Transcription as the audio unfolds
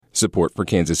Support for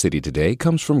Kansas City Today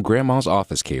comes from Grandma's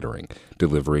Office Catering,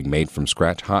 delivering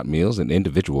made-from-scratch hot meals and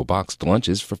individual boxed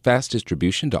lunches for fast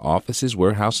distribution to offices,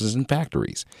 warehouses, and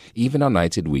factories, even on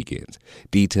nights and weekends.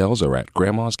 Details are at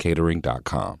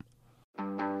grandmascatering.com.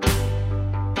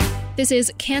 This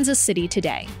is Kansas City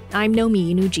Today. I'm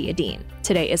Nomi Nujiadeen.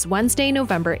 Today is Wednesday,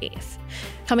 November 8th.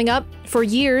 Coming up, for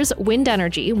years, wind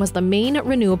energy was the main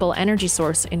renewable energy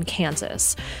source in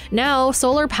Kansas. Now,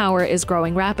 solar power is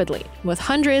growing rapidly, with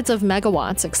hundreds of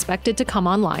megawatts expected to come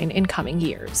online in coming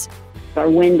years. Our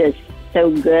wind is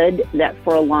so good that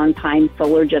for a long time,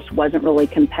 solar just wasn't really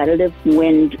competitive.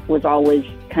 Wind was always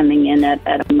coming in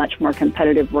at a much more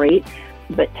competitive rate,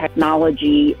 but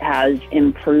technology has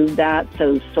improved that,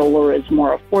 so solar is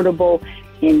more affordable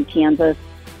in Kansas.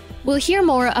 We'll hear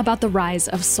more about the rise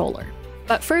of solar.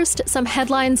 But first, some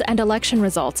headlines and election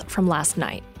results from last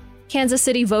night. Kansas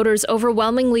City voters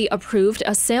overwhelmingly approved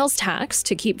a sales tax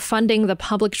to keep funding the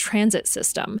public transit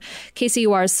system.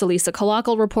 KCUR's Celisa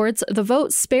Kalakal reports the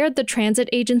vote spared the transit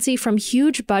agency from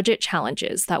huge budget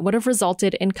challenges that would have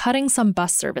resulted in cutting some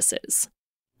bus services.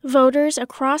 Voters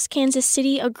across Kansas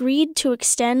City agreed to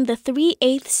extend the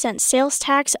 3/8 sales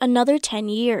tax another 10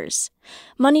 years.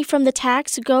 Money from the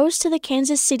tax goes to the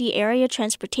Kansas City Area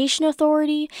Transportation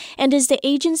Authority and is the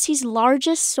agency's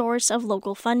largest source of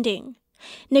local funding.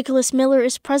 Nicholas Miller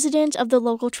is president of the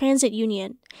local transit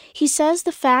union. He says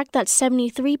the fact that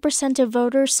 73% of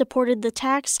voters supported the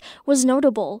tax was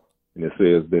notable. And it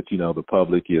says that, the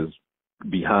public is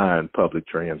behind public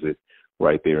transit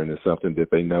right there, and it's something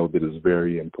that they know that is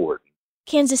very important.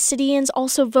 Kansas Cityans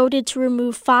also voted to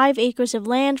remove 5 acres of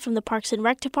land from the Parks and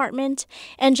Rec Department,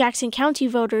 and Jackson County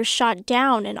voters shot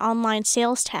down an online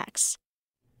sales tax.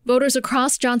 Voters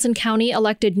across Johnson County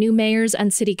elected new mayors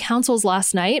and city councils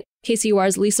last night.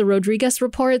 KCUR's Lisa Rodriguez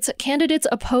reports candidates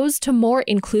opposed to more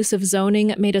inclusive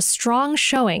zoning made a strong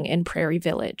showing in Prairie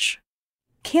Village.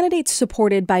 Candidates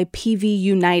supported by PV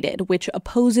United, which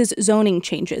opposes zoning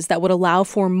changes that would allow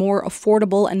for more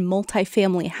affordable and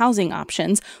multifamily housing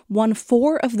options, won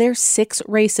 4 of their 6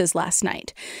 races last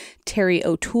night. Terry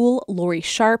O'Toole, Lori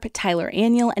Sharp, Tyler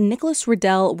Aniel, and Nicholas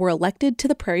Riddell were elected to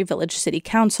the Prairie Village City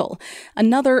Council.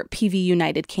 Another PV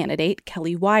United candidate,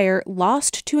 Kelly Wire,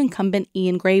 lost to incumbent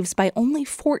Ian Graves by only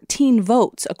 14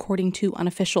 votes, according to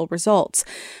unofficial results.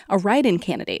 A write-in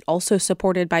candidate, also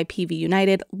supported by PV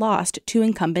United, lost to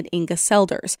incumbent Inga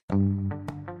Selders.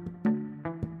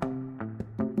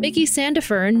 Mickey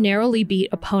Sandifer narrowly beat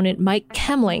opponent Mike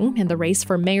Kemling in the race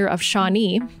for mayor of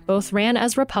Shawnee. Both ran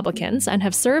as Republicans and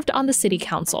have served on the city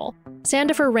council.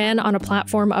 Sandifer ran on a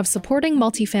platform of supporting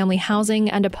multifamily housing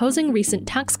and opposing recent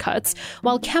tax cuts,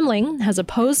 while Kemling has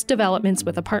opposed developments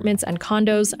with apartments and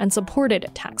condos and supported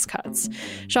tax cuts.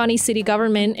 Shawnee city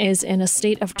government is in a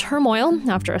state of turmoil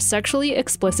after a sexually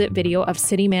explicit video of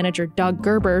city manager Doug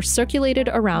Gerber circulated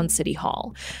around City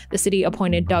Hall. The city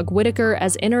appointed Doug Whitaker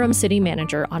as interim city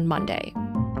manager on Monday.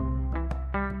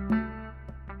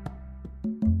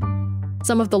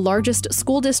 Some of the largest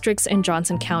school districts in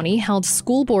Johnson County held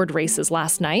school board races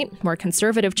last night, where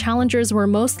conservative challengers were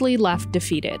mostly left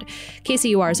defeated.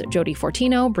 KCUR's Jody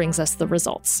Fortino brings us the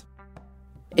results.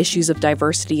 Issues of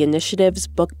diversity initiatives,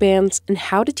 book bans, and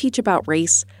how to teach about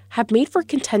race have made for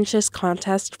contentious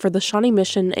contest for the Shawnee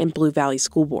Mission and Blue Valley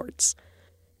school boards.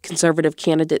 Conservative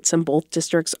candidates in both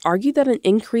districts argue that an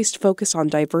increased focus on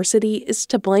diversity is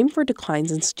to blame for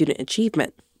declines in student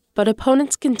achievement. But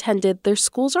opponents contended their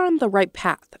schools are on the right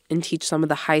path and teach some of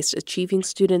the highest achieving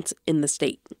students in the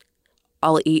state.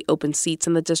 All 8 open seats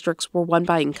in the districts were won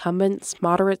by incumbents,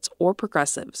 moderates, or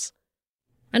progressives.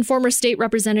 And former state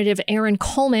representative Aaron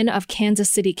Coleman of Kansas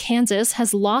City, Kansas,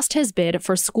 has lost his bid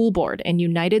for school board in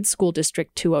United School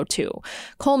District 202.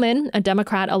 Coleman, a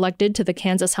Democrat elected to the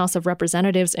Kansas House of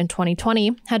Representatives in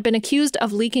 2020, had been accused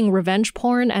of leaking revenge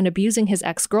porn and abusing his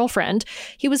ex-girlfriend.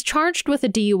 He was charged with a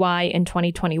DUI in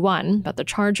 2021, but the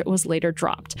charge was later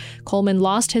dropped. Coleman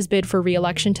lost his bid for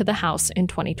re-election to the House in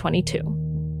 2022.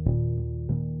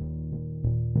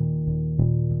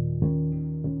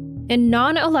 In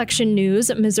non-election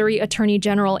news, Missouri Attorney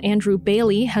General Andrew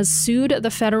Bailey has sued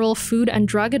the Federal Food and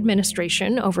Drug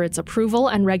Administration over its approval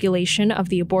and regulation of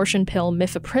the abortion pill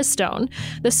mifepristone.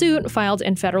 The suit, filed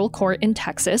in federal court in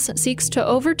Texas, seeks to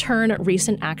overturn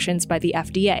recent actions by the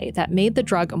FDA that made the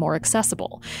drug more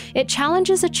accessible. It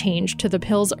challenges a change to the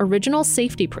pill's original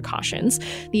safety precautions,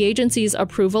 the agency's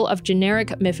approval of generic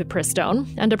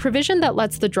mifepristone, and a provision that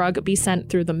lets the drug be sent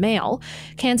through the mail.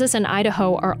 Kansas and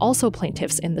Idaho are also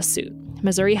plaintiffs in the suit.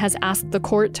 Missouri has asked the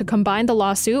court to combine the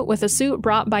lawsuit with a suit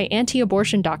brought by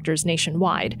anti-abortion doctors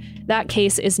nationwide. That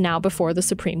case is now before the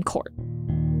Supreme Court.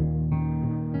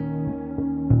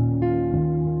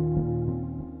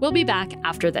 We'll be back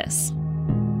after this.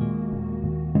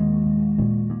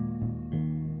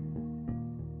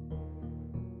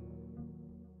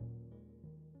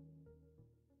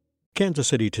 Kansas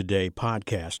City Today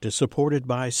podcast is supported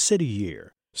by City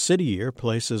Year. City Year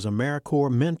places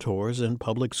AmeriCorps mentors in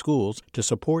public schools to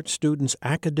support students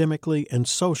academically and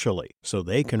socially so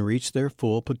they can reach their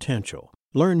full potential.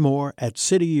 Learn more at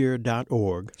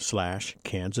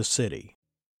cityyear.org/Kansas City.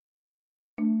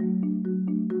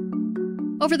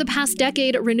 Over the past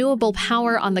decade, renewable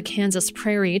power on the Kansas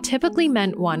prairie typically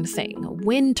meant one thing: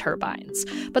 wind turbines.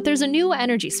 But there's a new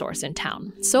energy source in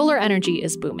town. Solar energy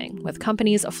is booming, with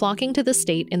companies flocking to the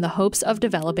state in the hopes of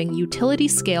developing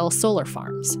utility-scale solar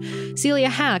farms. Celia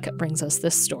Hack brings us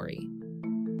this story.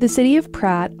 The city of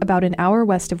Pratt, about an hour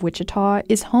west of Wichita,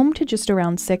 is home to just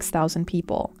around 6,000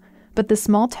 people. But the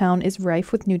small town is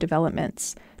rife with new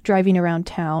developments. Driving around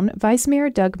town, Vice Mayor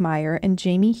Doug Meyer and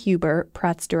Jamie Huber,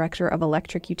 Pratt's Director of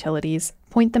Electric Utilities,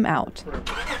 point them out.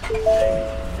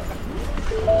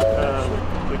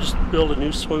 We just built a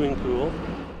new swimming pool.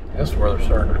 That's where they're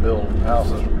starting to build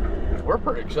houses. We're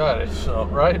pretty excited, so,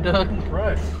 right, Doug?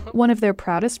 Right. One of their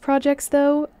proudest projects,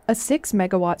 though, a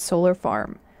 6-megawatt solar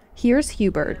farm. Here's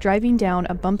Huber driving down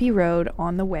a bumpy road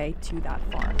on the way to that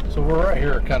farm. So we're right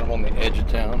here kind of on the edge of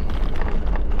town.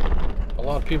 A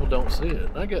lot of people don't see it.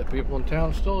 I get people in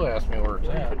town still ask me where it's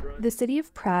at. The city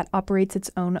of Pratt operates its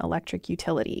own electric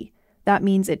utility. That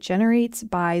means it generates,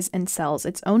 buys, and sells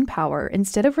its own power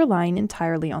instead of relying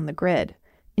entirely on the grid.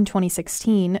 In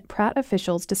 2016, Pratt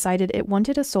officials decided it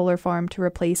wanted a solar farm to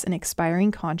replace an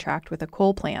expiring contract with a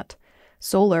coal plant.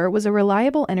 Solar was a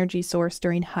reliable energy source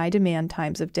during high-demand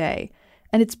times of day,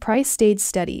 and its price stayed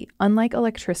steady, unlike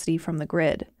electricity from the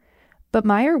grid. But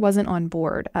Meyer wasn't on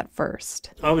board at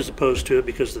first. I was opposed to it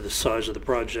because of the size of the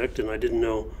project, and I didn't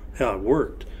know how it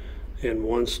worked. And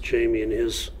once Jamie and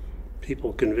his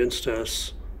people convinced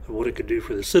us of what it could do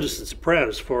for the citizens of Pratt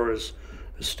as far as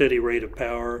a steady rate of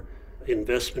power,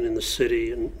 investment in the city,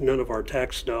 and none of our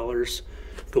tax dollars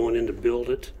going in to build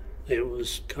it, it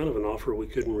was kind of an offer we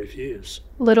couldn't refuse.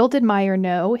 Little did Meyer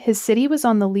know, his city was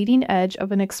on the leading edge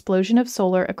of an explosion of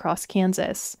solar across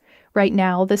Kansas. Right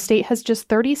now, the state has just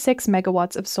 36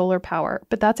 megawatts of solar power,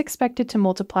 but that's expected to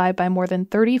multiply by more than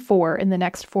 34 in the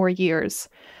next 4 years.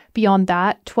 Beyond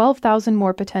that, 12,000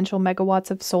 more potential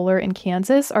megawatts of solar in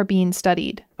Kansas are being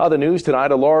studied. Other news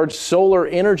tonight, a large solar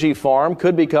energy farm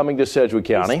could be coming to Sedgwick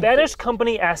County. The Spanish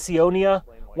company Acciona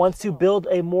wants to build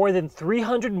a more than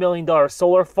 $300 million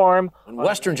solar farm in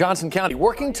western Johnson County,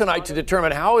 working tonight to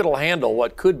determine how it'll handle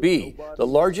what could be the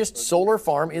largest solar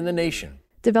farm in the nation.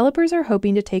 Developers are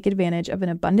hoping to take advantage of an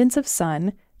abundance of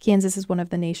sun — Kansas is one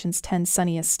of the nation's 10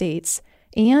 sunniest states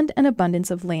 — and an abundance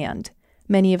of land.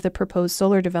 Many of the proposed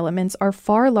solar developments are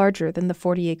far larger than the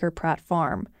 40-acre Pratt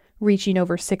farm, reaching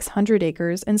over 600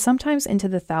 acres and sometimes into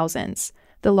the thousands.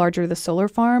 The larger the solar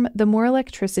farm, the more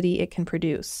electricity it can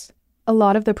produce. A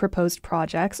lot of the proposed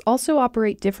projects also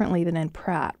operate differently than in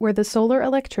Pratt, where the solar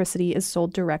electricity is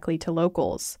sold directly to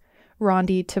locals.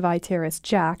 Rondi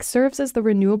Tavaiteris-Jack serves as the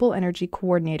renewable energy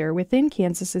coordinator within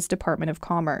Kansas's Department of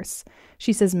Commerce.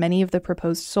 She says many of the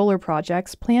proposed solar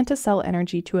projects plan to sell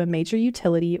energy to a major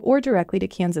utility or directly to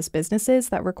Kansas businesses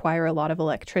that require a lot of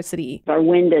electricity. Our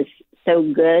wind is so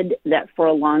good that for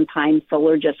a long time,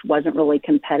 solar just wasn't really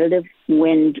competitive.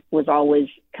 Wind was always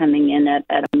coming in at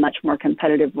a much more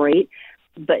competitive rate,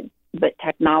 but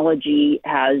technology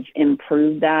has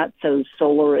improved that, so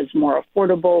solar is more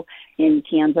affordable in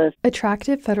Kansas.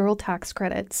 Attractive federal tax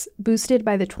credits, boosted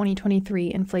by the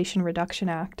 2023 Inflation Reduction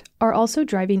Act, are also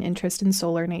driving interest in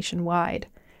solar nationwide.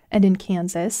 And in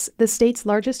Kansas, the state's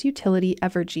largest utility,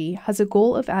 Evergy, has a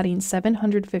goal of adding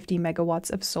 750 megawatts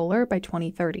of solar by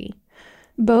 2030.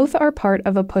 Both are part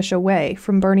of a push away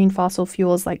from burning fossil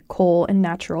fuels like coal and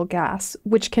natural gas,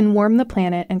 which can warm the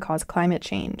planet and cause climate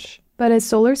change. But as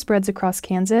solar spreads across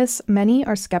Kansas, many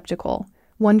are skeptical,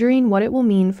 wondering what it will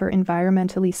mean for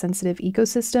environmentally sensitive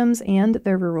ecosystems and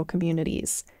their rural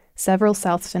communities. Several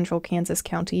south central Kansas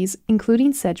counties,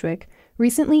 including Sedgwick,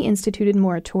 recently instituted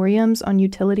moratoriums on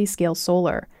utility-scale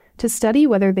solar to study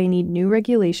whether they need new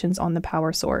regulations on the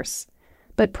power source.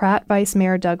 But Pratt Vice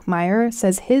Mayor Doug Meyer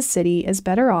says his city is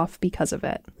better off because of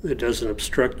it. It doesn't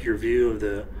obstruct your view of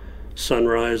the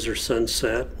sunrise or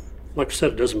sunset. Like I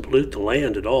said, it doesn't pollute the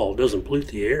land at all. It doesn't pollute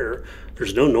the air.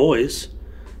 There's no noise.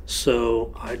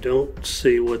 So I don't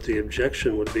see what the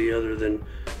objection would be other than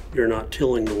you're not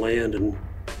tilling the land and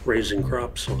raising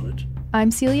crops on it.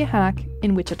 I'm Celia Hack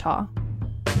in Wichita.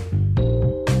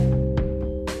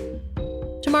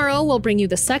 Tomorrow, we'll bring you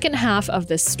the second half of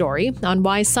this story on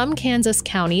why some Kansas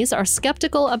counties are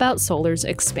skeptical about solar's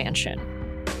expansion.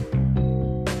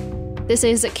 This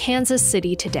is Kansas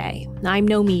City Today. I'm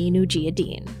Nomi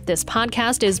Nujiyadeen. This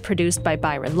podcast is produced by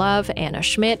Byron Love, Anna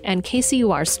Schmidt, and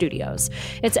KCUR Studios.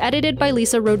 It's edited by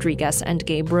Lisa Rodriguez and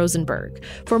Gabe Rosenberg.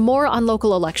 For more on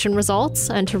local election results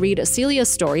and to read Celia's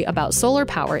story about solar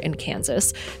power in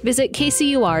Kansas, visit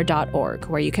kcur.org,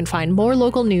 where you can find more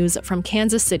local news from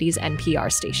Kansas City's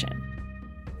NPR station.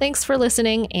 Thanks for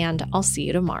listening, and I'll see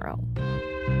you tomorrow.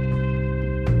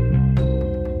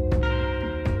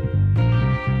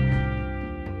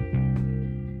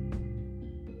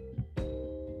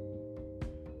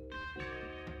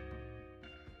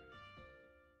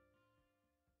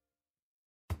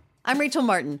 I'm Rachel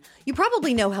Martin. You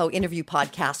probably know how interview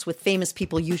podcasts with famous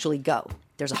people usually go.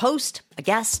 There's a host, a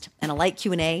guest, and a light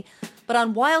Q&A. But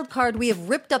on Wildcard, we have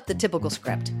ripped up the typical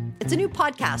script. It's a new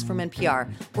podcast from NPR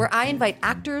where I invite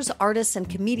actors, artists, and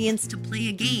comedians to play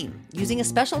a game using a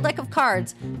special deck of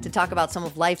cards to talk about some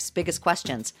of life's biggest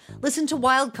questions. Listen to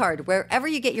Wildcard wherever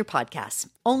you get your podcasts,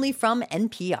 only from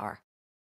NPR.